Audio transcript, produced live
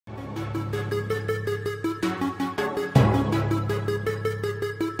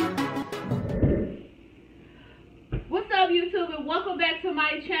to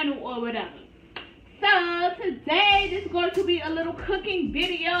my channel or whatever. So today this is going to be a little cooking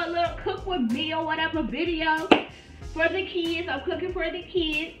video, a little cook with me or whatever video for the kids. I'm cooking for the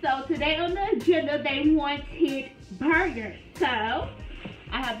kids. So today on the agenda they wanted burgers. So I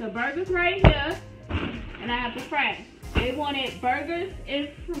have the burgers right here and I have the fries. They wanted burgers and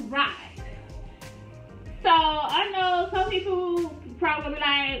fries. So I know some people probably be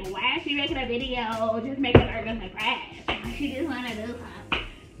like, why is she making a video just making burgers and fries? She just want to do something.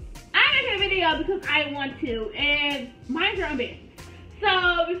 I'm making a video because I want to, and mind your own business.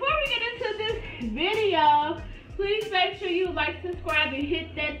 So before we get into this video, please make sure you like, subscribe, and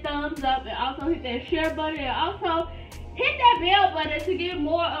hit that thumbs up, and also hit that share button, and also hit that bell button to get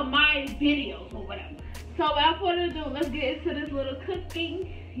more of my videos or whatever. So without further ado, let's get into this little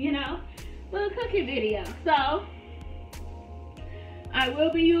cooking, little cooking video. So I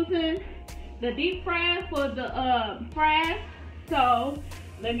will be using the deep fry for the fries. So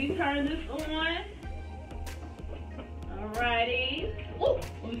let me turn this on. Alrighty. Oh,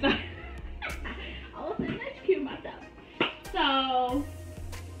 I'm sorry. I was electrocuting myself. So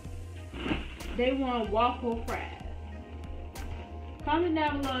they want waffle fries. Comment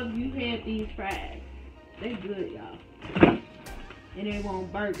down below if you had these fries. They good, y'all. And they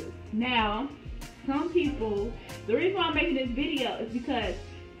want burgers. Now, some people, the reason why I'm making this video is because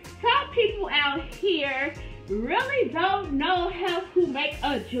some people out here really don't know how to make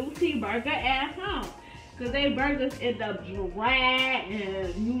a juicy burger at home. Because they burgers end up dry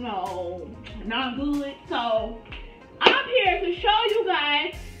and, not good. So, I'm here to show you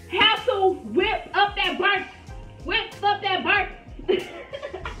guys how to whip up that burger. Whip up that burger.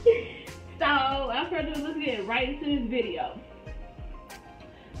 So, after I do, let's get right into this video.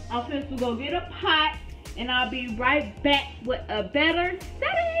 I'm finna go get a pot and I'll be right back with a better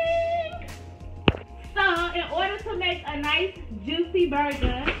setting. So, in order to make a nice juicy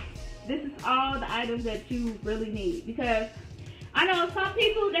burger, this is all the items that you really need. Because I know some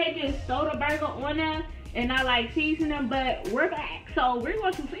people, they just throw the burger on there and not like season them, but we're back. So, we're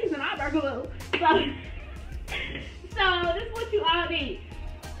going to season our burger. So, this is what you all need.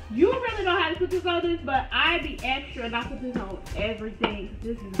 You really know how to put this on this, but I be extra and I put this on everything.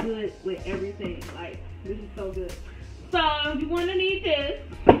 This is good with everything. Like, this is so good. So, you want to need this.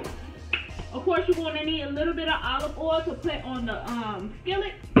 Of course, you're going to need a little bit of olive oil to put on the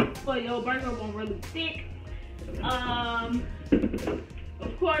skillet for your burger won't really thick. Of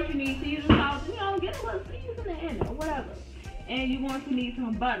course, you need seasoning salt. Get a little seasoning in it or whatever. And you're going to need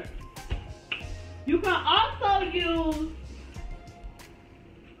some butter. You can also use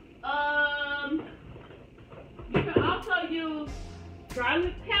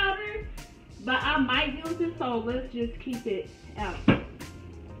garlic powder, but I might use it, so let's just keep it out.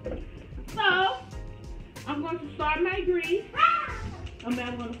 So I'm going to start my grease. I'm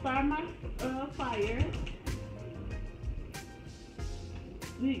going to start my fire.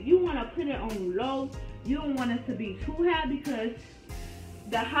 You want to put it on low. You don't want it to be too high, because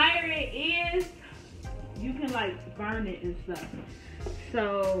the higher it is, you can like burn it and stuff.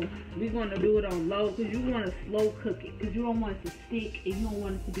 So we're going to do it on low, because you want to slow cook it, because you don't want it to stick and you don't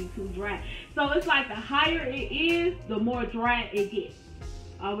want it to be too dry. So it's like the higher it is, the more dry it gets.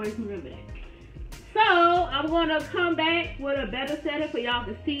 Always remember that. So I'm going to come back with a better setting for y'all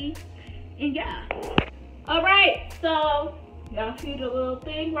to see. And yeah. Alright, so y'all see the little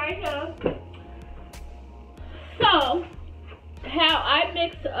thing right here. So how I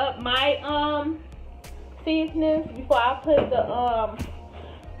mix up my seasonings before I put the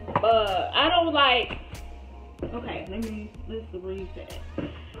I don't like, okay, let's reset.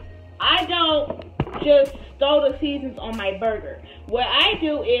 I don't just throw the seasonings on my burger. What I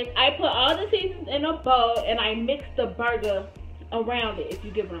do is I put all the seasonings in a bowl and I mix the burger around it, if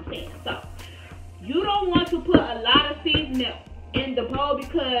you get what I'm saying. So you don't want to put a lot of seasoning in the bowl,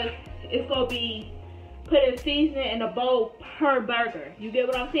 because it's gonna be putting seasoning in a bowl per burger. You get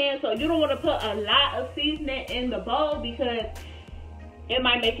what I'm saying? So you don't want to put a lot of seasoning in the bowl, because it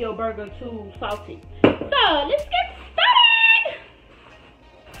might make your burger too salty. So let's get started.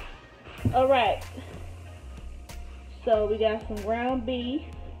 All right. So we got some ground beef.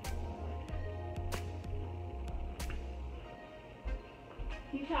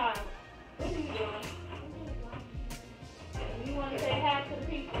 You tired? What are you doing? You want to say hi to the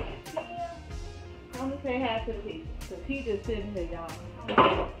people? I'm going to say hi to the people, because he just sitting here, y'all.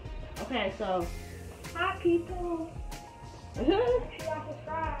 Okay, so. Hi, people. Y'all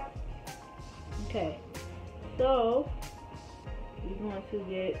subscribe. Okay. So, we're going to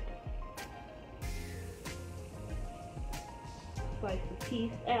get slice the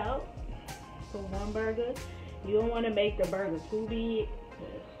piece out for one burger. You don't want to make the burger too big.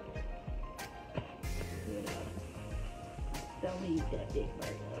 You know, don't eat that big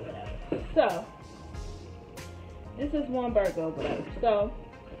burger or whatever. So, this is one burger or whatever. So,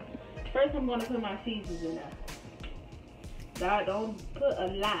 first I'm going to put my seasons in there. God, don't put a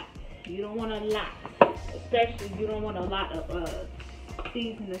lot. You don't want a lot. Especially, you don't want a lot of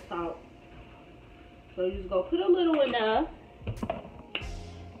seasoning salt. So, you just go put a little in there.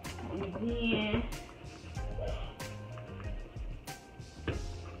 And then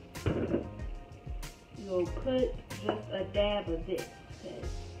you'll put just a dab of this. Okay.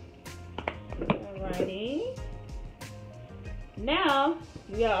 Alrighty. Now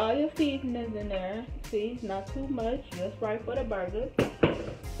you got all your seasonings in there. See, not too much, just right for the burger.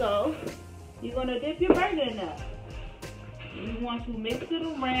 So you're gonna dip your burger in there. You want to mix it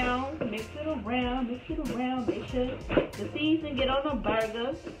around, mix it around, mix it around. Make sure the seasoning get on the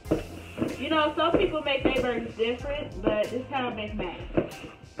burger. You know, some people make their burgers different, but this is how I make mine.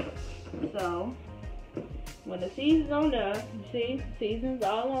 So when the season's on there, you see, season's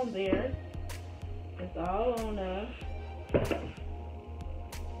all on there. It's all on there.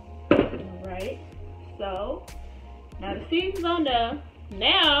 Alright. So now the season's on there.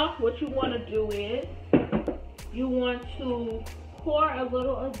 Now what you want to do is you want to pour a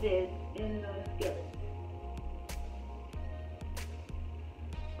little of this in the skillet.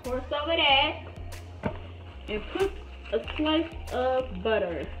 Pour some of that and put a slice of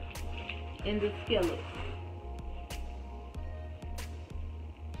butter in the skillet.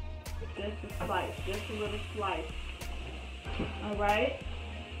 Just a slice, just a little slice. Alright?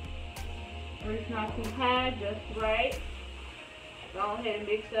 It's not too high, just right. Go ahead and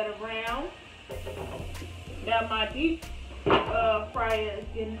mix that around. Now my deep fryer is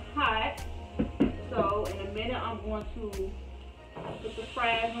getting hot. So in a minute I'm going to put the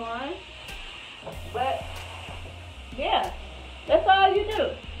fries on. But yeah, that's all you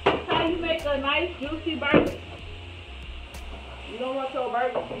do. That's how you make a nice juicy burger. You don't want your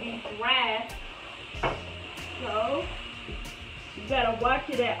burger to be dry. So you gotta watch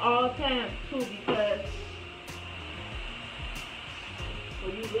it at all times too, because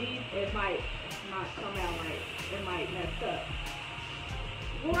when you leave, it might not come out right. It might mess up.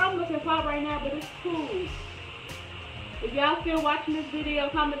 What I'm looking for right now, but it's cool. If y'all still watching this video,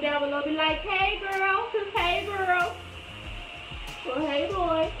 comment down below, be like, hey girl, cause hey girl. Or hey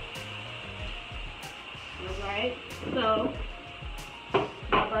boy. Alright, so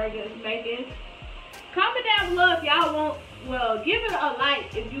my burger is making. Comment down below if y'all want, well, give it a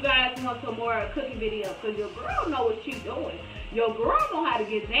like if you guys want some more cooking videos, because your girl know what she's doing. Your girl know how to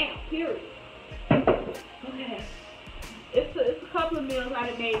get down, period. Okay. It's a couple of meals I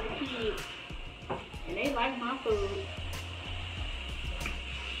done made for kids, and they like my food.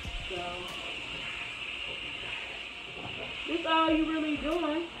 So, this is all you really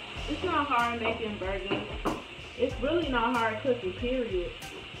doing. It's not hard making burgers. It's really not hard cooking, period.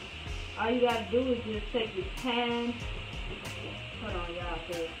 All you gotta do is just take your time. Hold on, y'all,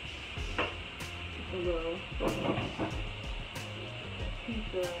 cause it's a little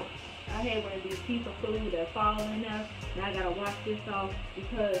piece of, I hate when these pieces of food that fall in there. Now I gotta wash this off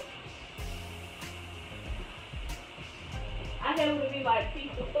because I hate when it be like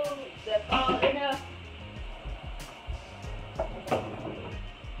pieces of food that fall in there.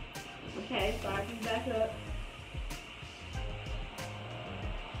 Okay, so I just back up.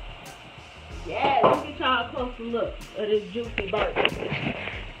 Yeah, look at y'all a closer look at this juicy burger.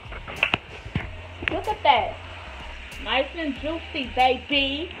 Look at that. Nice and juicy,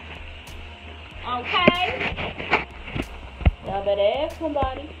 baby. Okay. Y'all better ask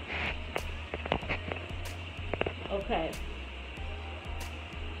somebody. Okay.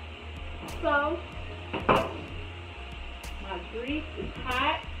 So, my grease is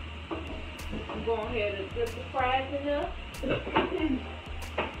hot. I'm going ahead and dip the fries in there.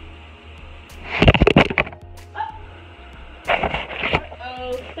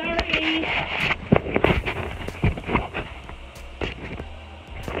 Uh-oh, sorry.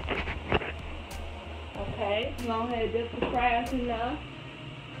 Okay, go ahead and dip the fries in there.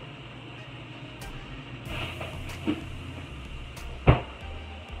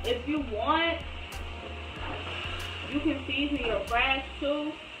 If you want, you can season your fries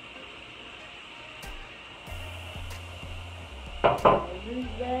too. Use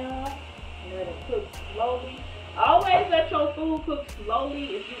that. Let it cook slowly. Always let your food cook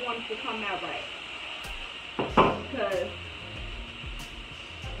slowly if you want it to come out right. Because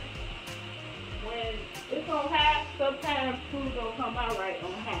when it's on half, sometimes food don't come out right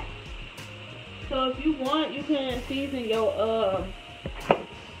on half. So if you want, you can season your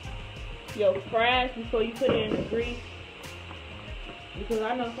fries before you put it in the grease. Because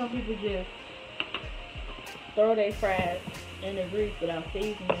I know some people just throw their fries in the grease without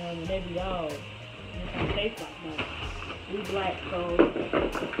seasoning them and they be all, it don't taste like nothing. We black, so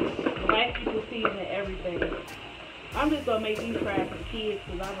black people season everything. I'm just gonna make these fries for the kids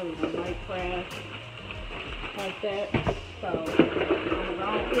because I really don't like fries like that. So I'm gonna go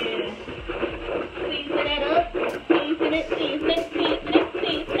ahead and season it up. Season it, season it, season it,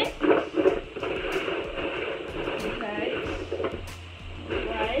 season it. Okay.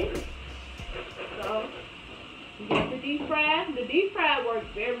 Right. So we got the deep fry. The deep fry works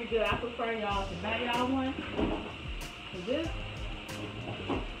very good. I prefer y'all to buy y'all one. This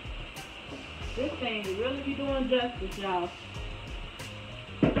thing really be doing justice, y'all.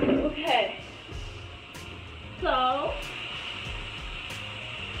 Okay. So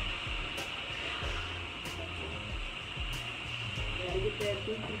gotta get that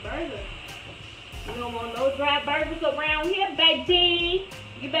juicy burger. You don't want no dry burgers around here, baby.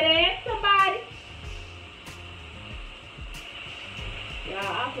 You better ask somebody. Y'all,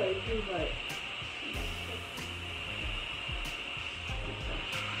 I play too much.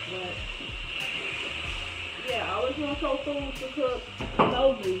 But yeah, I always want your food to cook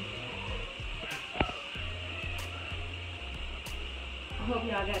slowly. I hope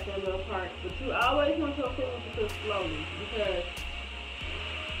y'all got that little part. But you always want your food to cook slowly because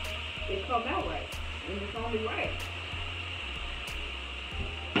it come out right. And it's only right.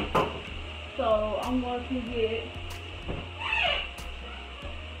 So I'm going to get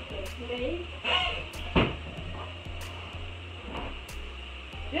the plate.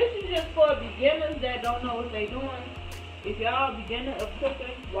 This is just for beginners that don't know what they're doing. If y'all a beginner of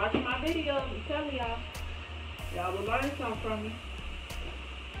cooking, watch my videos. I'm telling y'all, y'all will learn something from me.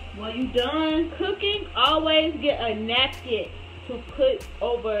 When you done cooking, always get a napkin to put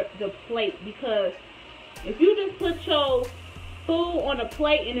over the plate because if you just put your food on a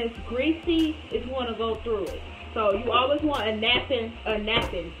plate and it's greasy, it's going to go through it. So you always want a napkin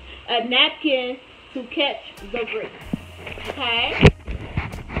to catch the grease. Okay?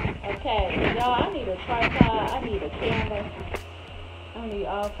 Okay, y'all, I need a tripod, I need a camera, I need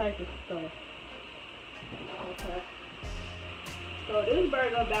all types of stuff. Okay. So this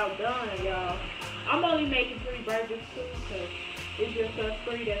burger about done, y'all. I'm only making 3 burgers too, because it's just us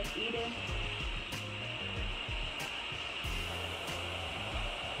 3 that's eating.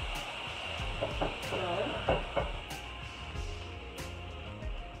 So,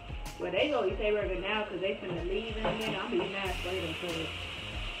 well, they gonna eat their burger now because they finna leave in a minute. I'm eating that later because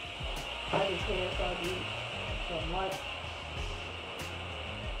I just can't stop eating so much.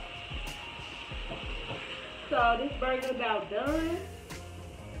 So this burger about done.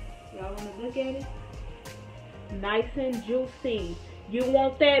 Y'all wanna look at it? Nice and juicy. You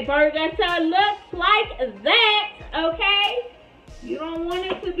want that burger to look like that, okay? You don't want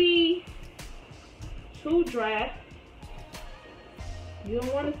it to be too dry. You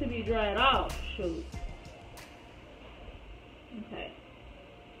don't want it to be dry at all. Shoot. Okay.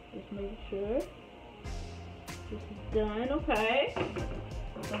 Just make sure this is done, okay? So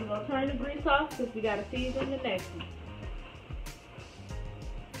we're gonna turn the grease off because we gotta season the next one.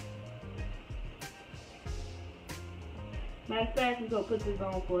 Matter of fact, we're gonna put this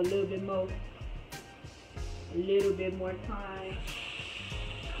on for a little bit more time.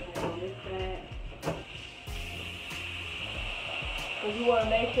 On this side. Because you want to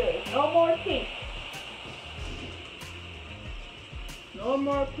make sure it's no more pink. No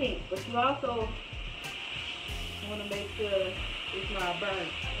more pink. But you also want to make sure it's not burnt.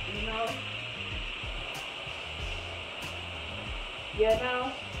 You know? You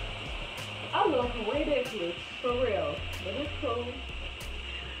know? I look ridiculous. For real. But it's cool.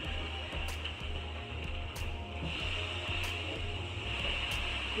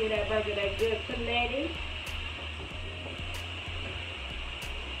 Give that burger that good filet.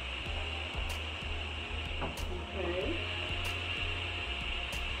 Okay.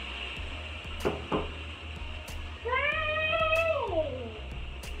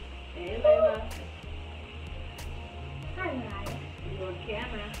 Hey, Layla. Hi, Maya. You on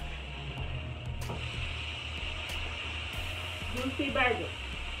camera. Juicy burger.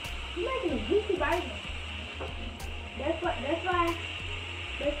 You making a juicy burger. That's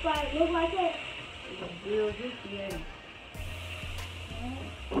why it look like that. It's real juicy, ain't it?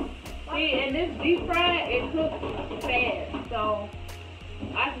 See, and this deep fry, it cooks fast, so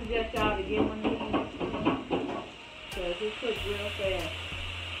I suggest y'all to get one of these because it cooks real fast.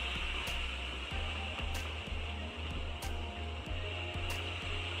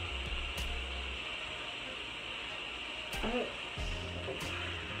 Alright,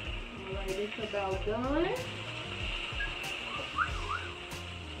 it's about done.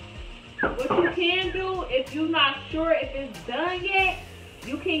 What you can do, if you're not sure if it's done yet,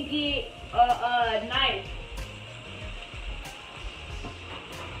 you can get a knife.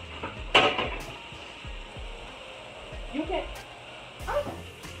 You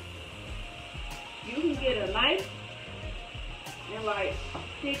can get a knife and like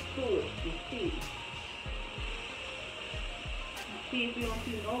stick to it and see. See if you don't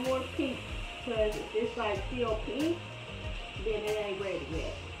see no more pink, because if it's like still pink, then it ain't ready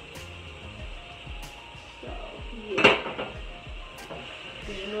yet. So yeah,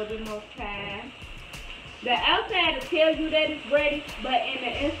 give it a little bit more time. The outside will tell you that it's ready, but in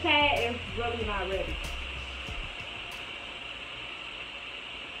the inside it's really not ready.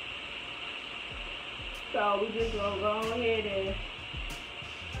 So we just gonna go ahead and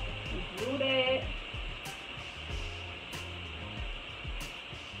do that.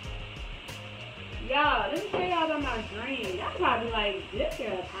 Y'all, let me tell y'all about my dream. Y'all probably like, this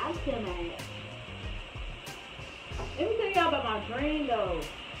girl talk to me. Let me tell y'all about my dream though.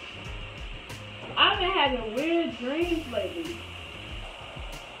 I've been having weird dreams lately.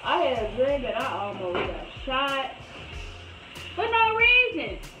 I had a dream that I almost got shot for no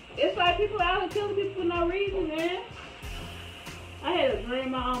reason. It's like people out here killing people for no reason, man. I had a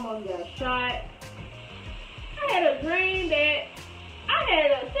dream I almost got shot. I had a dream that I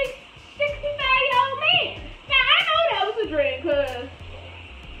had a 65-year-old man. Now, I know that was a dream, because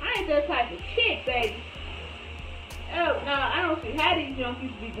I ain't that type of chick, baby. Oh, no, I don't see how these young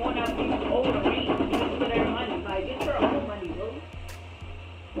people be going out with these older men for their money. Like, get your own money, bro.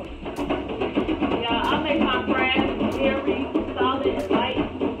 Yeah, I make my fries very solid and light.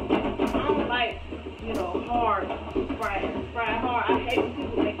 I don't like, you know, hard fries. Fried hard. I hate when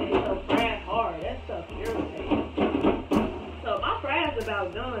people make their stuff fried hard. That stuff irritating. So my fries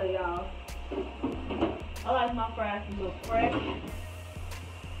about done, y'all. I like my fries to look fresh.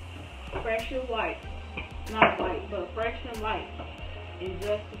 Fresh and white. Not white, but fresh and white. And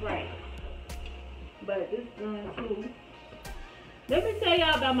just right. But this done too. Let me tell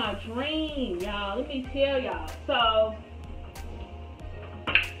y'all about my dream, y'all. Let me tell y'all. So,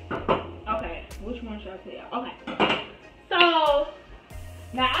 okay, which one should I tell y'all? Okay. So,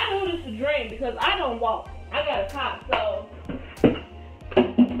 now I know this is a dream because I don't walk. I got a cop, so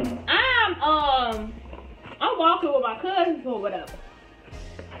I'm walking with my cousins or whatever.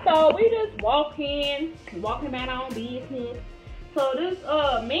 So we just walking about our own business. So this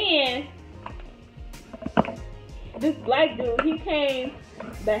man, this black dude, he came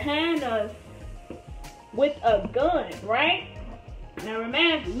behind us with a gun, right? Now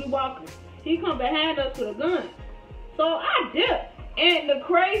imagine, we walking. He come behind us with a gun. So I dipped. And the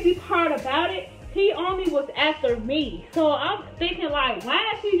crazy part about it, he only was after me. So I'm thinking like,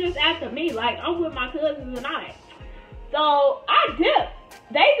 why is he just after me? Like, I'm with my cousins and I. So I dipped.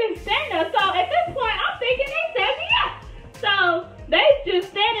 They just standing there. So at this point, I'm thinking they set me up. So they just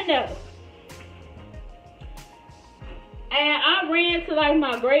standing there. And I ran to like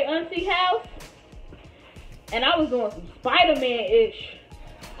my great auntie house. And I was doing some Spider-Man-ish.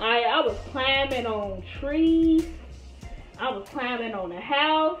 I was climbing on trees. I was climbing on the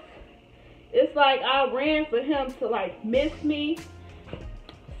house. It's like I ran for him to like miss me,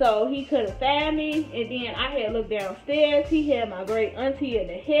 so he could have found me. And then I had looked downstairs. He had my great auntie in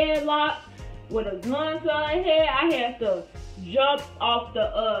the headlock with a gun to her head. I had to jump off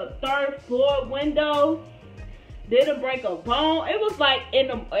the 3rd floor window. Didn't break a bone. It was like in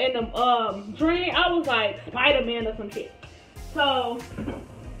the dream, I was like Spider-Man or some shit. So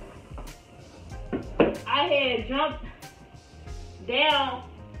I had jumped down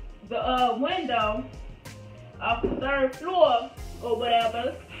the window off the 3rd floor or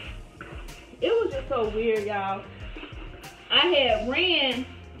whatever. It was just so weird, y'all. I had ran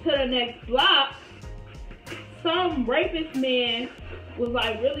to the next block. Some rapist man was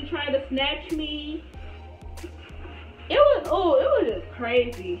like really trying to snatch me. It was just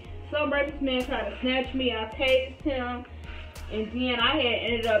crazy. Some rapist man tried to snatch me. I tased him. And then I had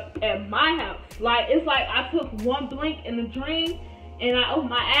ended up at my house. Like, it's like I took one blink in the dream and I opened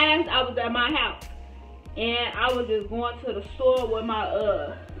my eyes, I was at my house. And I was just going to the store with my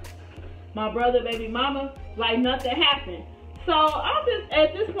brother, baby mama, like nothing happened. So I'm just,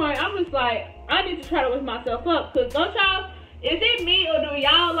 at this point, I'm just like, I need to try to wake myself up. Cause don't y'all, is it me or do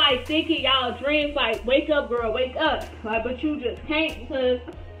y'all like thinking y'all dreams like, wake up girl, wake up. Like, but you just can't because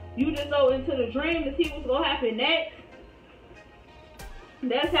you just go into the dream to see what's gonna happen next.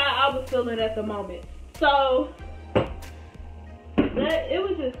 That's how I was feeling at the moment. So, it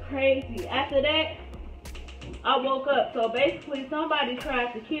was just crazy. After that, I woke up. So basically, somebody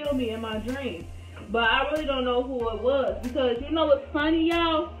tried to kill me in my dream. But I really don't know who it was. Because you know what's funny,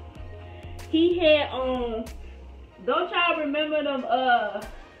 y'all? He had on, don't y'all remember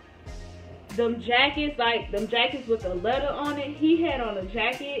them jackets, like them jackets with the letter on it? He had on a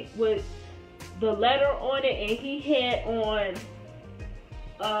jacket with the letter on it, and he had on,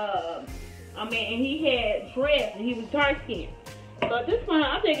 and he had dreads, and he was dark skinned. So at this point,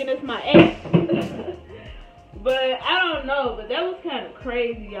 I'm thinking it's my ex. But I don't know, but that was kind of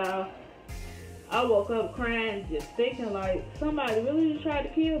crazy, y'all. I woke up crying, just thinking like somebody really just tried to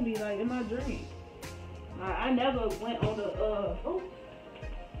kill me, like in my dream. I never went on a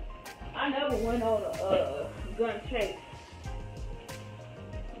gun chase.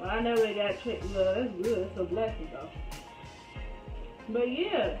 Well, I never got chased. Well, that's good. It's a blessing though. But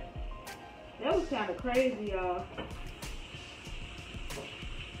yeah, that was kind of crazy, y'all.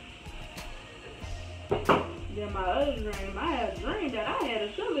 Then my other dream, I had a dream that I had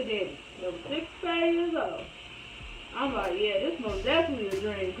a sugar daddy that was 65 years old. I'm like, yeah, this most definitely a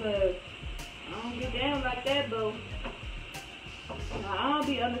dream, because I don't get down like that, though. I don't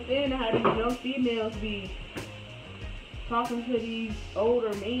be understanding how these young females be talking to these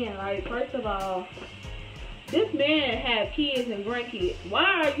older men. Like, first of all, this man have kids and grandkids.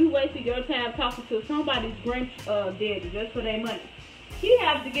 Why are you wasting your time talking to somebody's granddaddy just for their money? He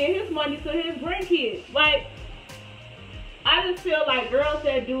has to get his money to his grandkids. Like, I just feel like girls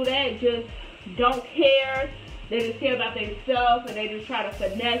that do that just don't care. They just care about themselves, and they just try to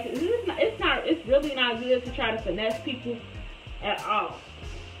finesse. It's really not good to try to finesse people at all.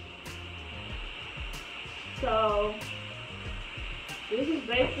 So this is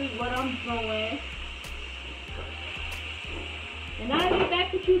basically what I'm doing. And I'll get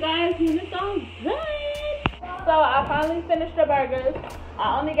back with you guys when it's all done. So I finally finished the burgers.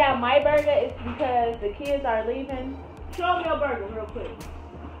 I only got my burger. It's because the kids are leaving. Show me your burger real quick.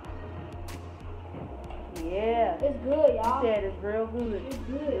 Yeah. It's good, y'all. He said it's real good. It's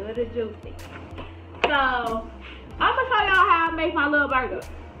good. Good and juicy. So I'm gonna show y'all how I make my little burger.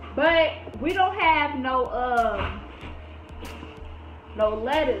 But we don't have no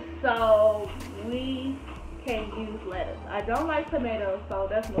lettuce, so we can't use lettuce. I don't like tomatoes, so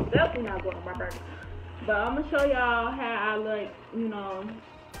that's most definitely not going on my burger. But I'm gonna show y'all how I like,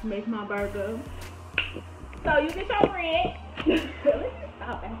 make my burger. So you get your bread. Let's just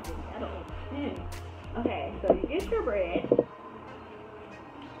stop asking me. I don't understand. Okay, so you get your bread.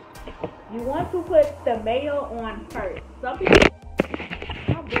 You want to put the mayo on first. Some people,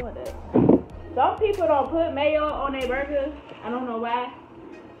 I'm doing this. Some people don't put mayo on their burgers. I don't know why.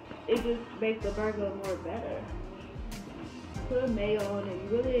 It just makes the burger more better. Put mayo on it.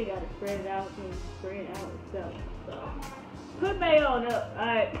 You really ain't gotta spread it out and spread it out itself. So put mayo on it.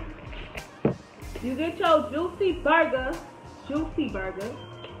 Alright. You get your juicy burger. Juicy burger.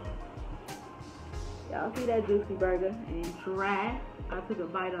 Y'all see that juicy burger? And dry. I took a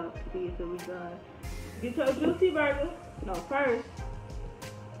bite off to see if it was done. Get your juicy burger. No, first,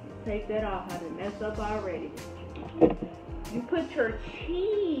 take that off. I done messed up already. You put your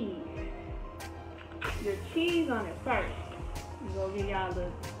cheese on it first. You go get y'all the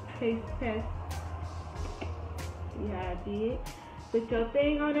taste test. See how I did. Put your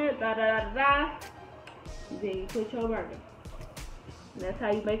thing on it. Da da da da. Then you put your burger. And that's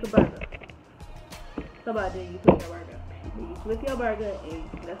how you make a burger. Somebody then you put your burger. Then you flip your burger, and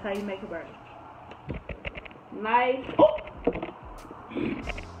that's how you make a burger. Nice. Oh.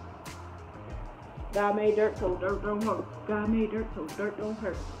 God made dirt, so dirt don't hurt. God made dirt, so dirt don't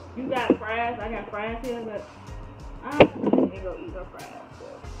hurt. You got fries. I got fries here, but I ain't gonna eat no fries. So.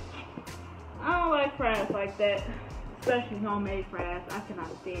 I don't like fries like that, especially homemade fries. I cannot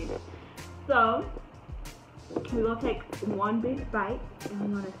stand it. So we're gonna take one big bite, and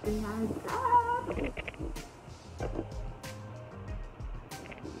we're gonna see how it goes.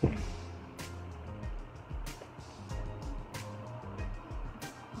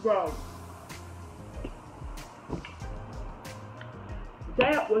 Bro,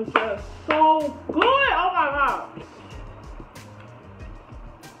 that was just so good. Oh my god.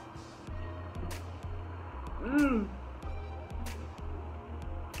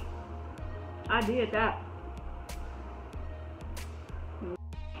 I did that.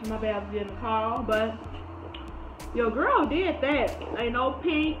 My bad, I was in the car, but your girl did that. Ain't no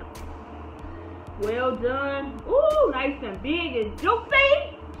pink. Well done. Ooh, nice and big and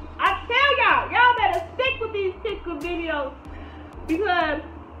juicy. I tell y'all better stick with these TikTok videos, because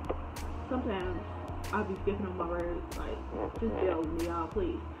sometimes I'll be skipping on my words. Like, just bear with me, y'all,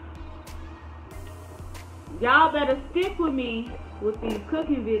 please. Y'all better stick with me with these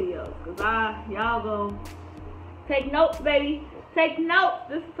cooking videos, because y'all go take notes, baby. Take notes.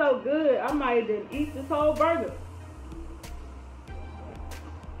 This is so good. I might even eat this whole burger.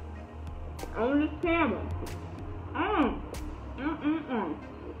 on this camera.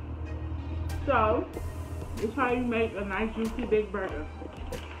 So, this is how you make a nice juicy big burger.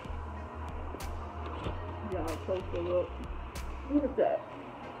 Y'all close a look. Look at that.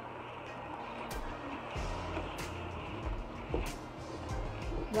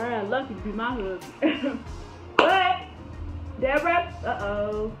 Very lucky to be my husband. But that wraps.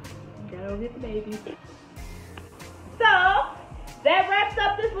 Gotta get the baby. So that wraps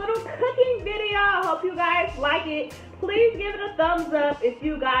up this little cooking video. I hope you guys like it. Please give it a thumbs up if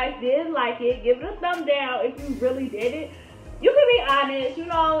you guys did like it. Give it a thumb down if you really did it. You can be honest. You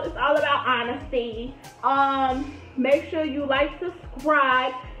know, it's all about honesty. Make sure you like,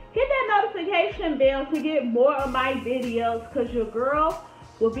 subscribe, hit that notification bell to get more of my videos, because your girl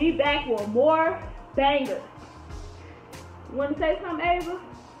will be back with more bangers. You want to say something, Ava?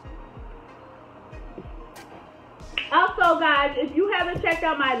 Also, guys, if you haven't checked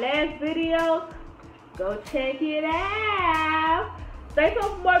out my last videos, go check it out. Stay tuned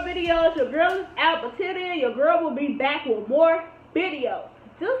for more videos. Your girl is out, but till then, your girl will be back with more videos.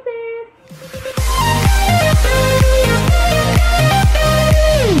 Deuces.